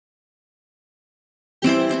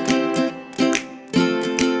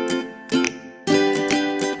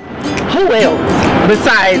who else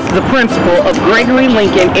besides the principal of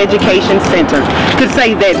Gregory-Lincoln Education Center could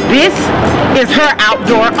say that this is her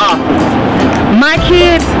outdoor office? My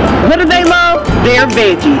kids, what do they love? They're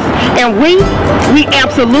veggies. And we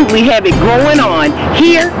absolutely have it going on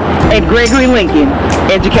here at Gregory-Lincoln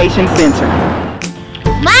Education Center.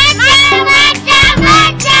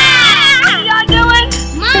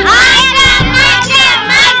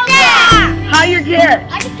 How your carrot?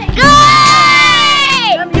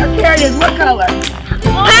 Good! Your carrot is what color?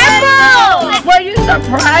 Purple! Were you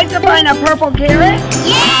surprised to find a purple carrot?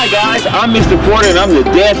 Yeah! Hi guys, I'm Mr. Porter and I'm the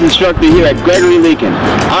dance instructor here at Gregory-Lincoln.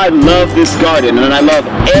 I love this garden and I love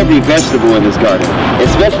every vegetable in this garden,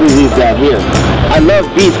 especially these down here. I love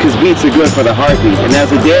beets because beets are good for the heartbeat, and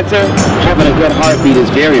as a dancer, having a good heartbeat is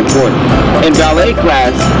very important. In ballet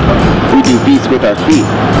class, we do beets with our feet.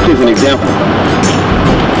 Here's an example.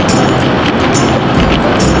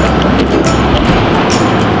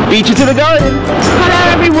 Beat you to the garden.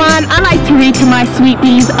 Hello everyone, I like to read to my sweet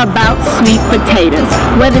peas about sweet potatoes.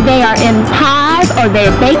 Whether they are in pies or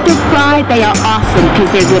they're baked or fried, they are awesome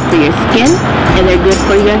because they're good for your skin and they're good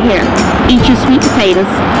for your hair. Eat your sweet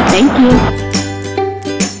potatoes. Thank you.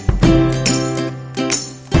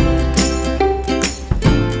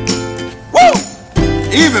 Woo!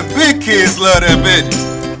 Even big kids love their veggies.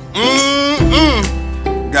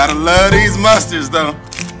 Gotta love these mustards though.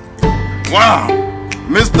 Wow!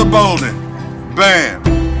 Mr. Bolden, bam.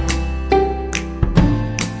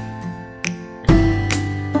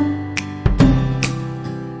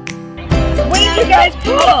 What did you guys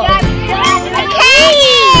pull?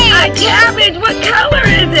 Hey! A cabbage. What color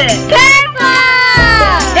is it? Purple!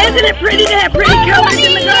 Isn't it pretty to have pretty colors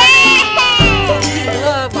in the garden? Yeah!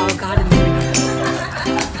 Love our garden.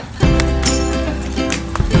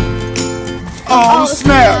 Oh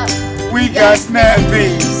snap! We got snap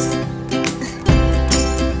peas.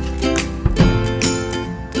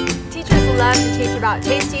 Love to teach about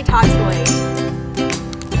tasty tot soy.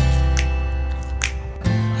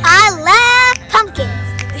 I love pumpkins.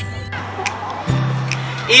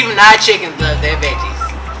 Even our chickens love their veggies.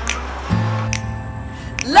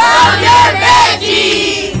 Love your veggies!